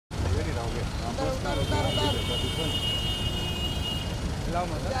उतार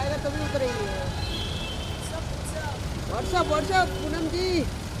जाएगा तभी उतरेगी। व्हाट्सअप पूनम जी।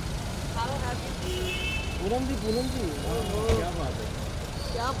 पूनम जी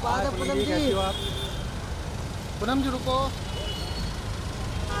क्या बात है पूनम जी। पूनम जी रुको,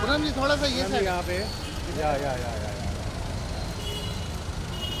 पूनम जी थोड़ा सा ये साइड यहाँ पे। या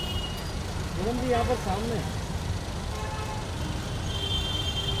पूनम जी यहाँ पर सामने।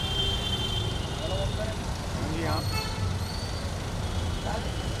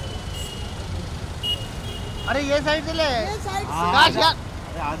 अरे ये साइड से ले। काश यार।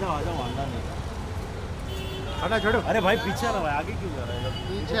 अरे आ जाओ वांदा नहीं। हटा छोड़ो। अरे भाई पीछे आना भाई, आगे क्यों जा रहा है?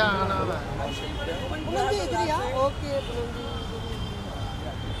 पीछे आना भाई। पूनम जी इधर ही। ओके पूनम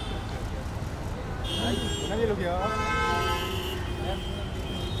जी लोग यार।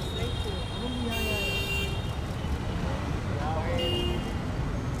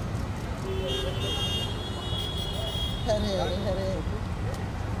 अरे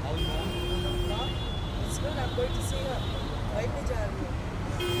I'm going to see her. वहीं पे जा रही हूँ।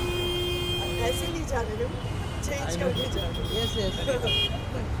 ऐसे नहीं जा रही हूँ, चेंज करके जा रही हूँ। यस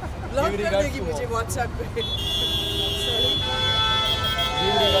ब्लॉक कर देगी मुझे WhatsApp पे।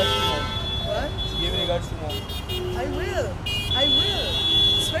 Give regards to mom. I will.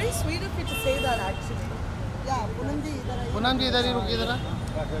 It's very sweet of you to say that actually. या पूनम जी इधर आइए। पूनम जी इधर ही रुकिए जरा।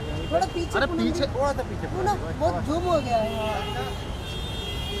 थोड़ा पीछे। अरे पीछे थोड़ा सा पीछे। पूनम बहुत झूम हो गया है।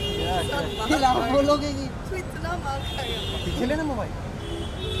 फिर आप बोलोगे कि तू इतना मार खाएगा। पीछे लेना मोबाइल।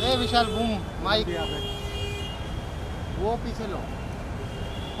 ए विशाल बूम माइक वो पीछे लो।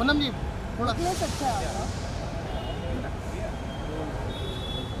 पूनम जी थोड़ा ले सकते हैं आप।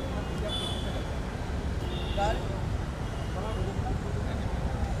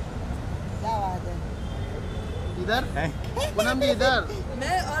 क्या बात है। इधर पूनम जी इधर।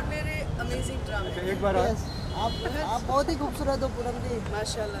 मैं और मेरे अमेजिंग ड्रामा। एक बार और। आप बहुत ही खूबसूरत हो पूनम जी।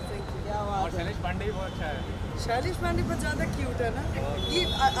 माशाल्लाह, थैंक यू। क्या बात है। शैलेश पांडे भी बहुत अच्छा है। शैलेश पांडे बहुत ज़्यादा क्यूट है ना। ये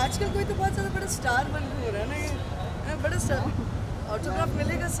आजकल कोई तो बहुत ज़्यादा बड़ा स्टार बन हो रहा है ना। ये बड़ा स्टार। ऑटोग्राफ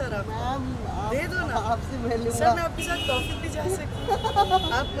मिलेगा सर आप मैम दे दो ना। आपसे मिल लूँगा। सर मैं आपके साथ कॉफी भी जा सकती हूँ।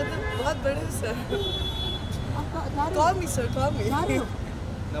 आप मतलब बहुत बड़े हो सर। कॉल मी सर, कॉल मी।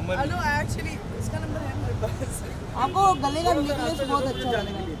 नंबर हेलो एक्चुअली इसका नंबर है मेरे पास। आपको गले का नेकलेस बहुत अच्छा लग रहा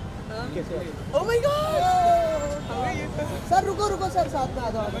है। Oh my God. सर रुको सर, साथ में आ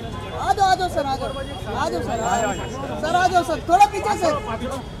जाओ सर, आ जाओ सर, थोड़ा पीछे सर।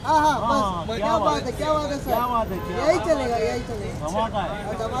 हाँ बस। क्या बात है सर। यही चलेगा। धमाका है।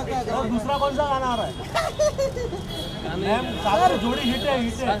 धमाका है। और दूसरा कौन सा गाना आ रहा है? मैम साथ में जोड़ी हिट है।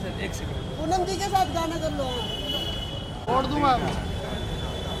 एक सेकंड पूनम जी के साथ गाना कर लो। छोड़ दूंगा।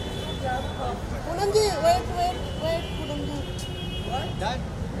 पूनम जी वेट पूनम जी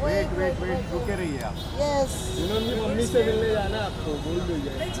वेट रुके रहिए आप। यस। पूनम जी मम्मी से मिलने जाना आपको, बोल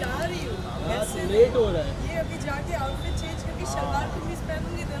दीजिए। मैं जा रही हूँ। ऐसे लेट हो रहा है। ये अभी जाके आउटफिट चेंज करके salwar kameez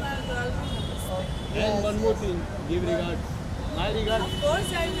पहनूंगी then I will. And one more thing, give regards. My regards. Of course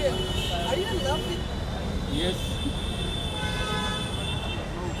I will. Are you in love with me? Yes.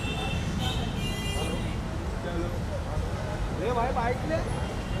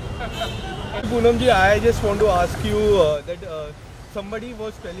 Poonam ji, I just want to ask you that somebody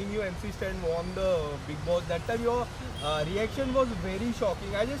was telling you MC Stan won the Big Boss. That time your reaction was very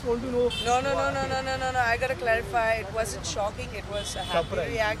shocking. I just want to know. No. I gotta clarify. It wasn't shocking. It was a happy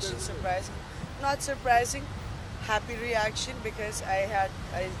reaction. Surprising. Not surprising. Happy reaction because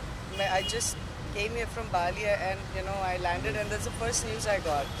I just came here from Bali and I landed and that's the first news I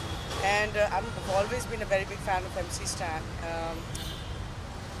got. And I've always been a very big fan of MC Stan.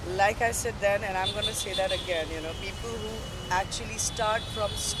 Like I said then, and I'm going to say that again, people who actually start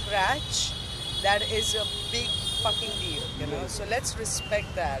from scratch, that is a big fucking deal, So let's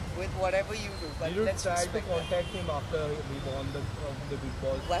respect that with whatever you do. But Did you let's try to respect contact him after he won the Big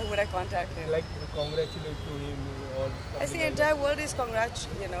Boss? Why would I contact him? Like congratulate to him or I think the entire world is and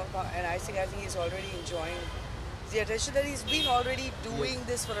I think he's already enjoying the attention that he's been already doing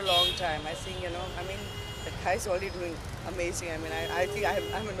this for a long time. I think, the guy's already doing amazing. I think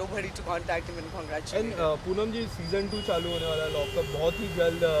I'm a nobody to contact him and congratulate him. And Poonam ji, season 2 चालू होने वाला है lockup बहुत ही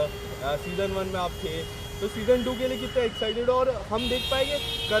जल्द. Season 1 में आप थे तो सीजन 2 के लिए कितना एक्साइटेड और हम देख पाएंगे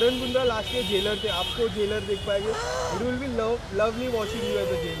करण बुंद्रा लास्ट में जेलर थे आपको जेलर देख पाएंगे. It will be lovely watching you as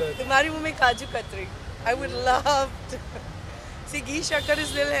a jailer. तुम्हारी मुंह में काजू कतरी. I would love to see ghee shakkar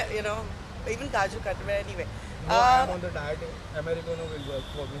is little, even kaju katri anyway. No, I am on the diet. Americano will work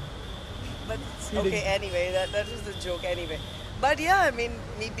for me. But okay, anyway, that was the joke anyway. But yeah, me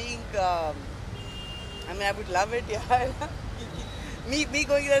being, I would love it, yeah. Me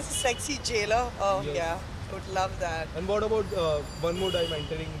going as a sexy jailer. Oh Yes. yeah, would love that. And what about one more time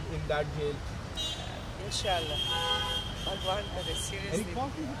entering in that jail? Inshallah. Bhagwan kare, seriously. कौन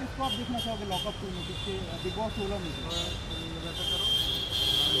सी किसको आप देखना चाहोगे lockup 2 में किसके big boss 16 में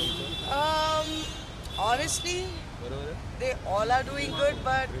Honestly, they all are doing good,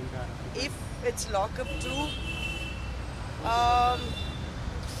 but if it's lockup 2,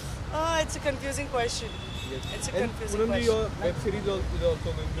 it's a confusing question. It's a And confusing Poonam ji, question. your web series is also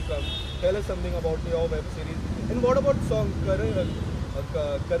going to come. Tell us something about your web series. And what about song?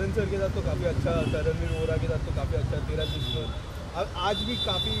 Karan sir के साथ तो काफ़ी अच्छा, रणवीर वोरा के साथ तो काफ़ी अच्छा, तेरा दुश्मन. आज भी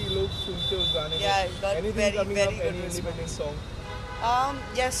काफ़ी लोग सुनते उस गाने को. Yeah, got Anything coming very up, good any independent song?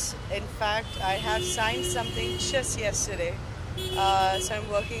 Yes, in fact, I have signed something just yesterday. So I'm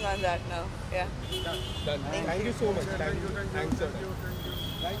working on that now. Yeah. Done. Thank you so much. Thanks sir.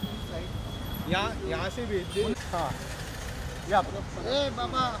 यहाँ से भेज दे. हाँ या ए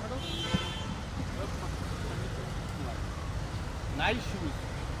बाबा हटो. Nice shoes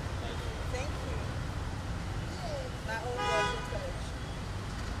Thank you. My own version collection.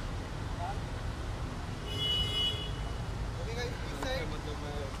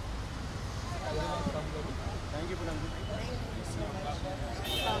 Thank you Poonam ji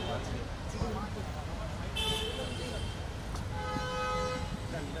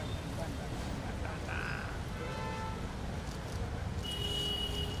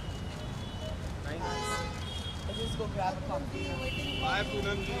I'll just go grab a coffee. Bye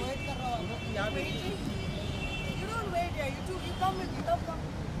Poonam ji. You don't wait here. You come with me. Come.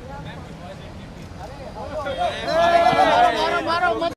 मारो मारो मत.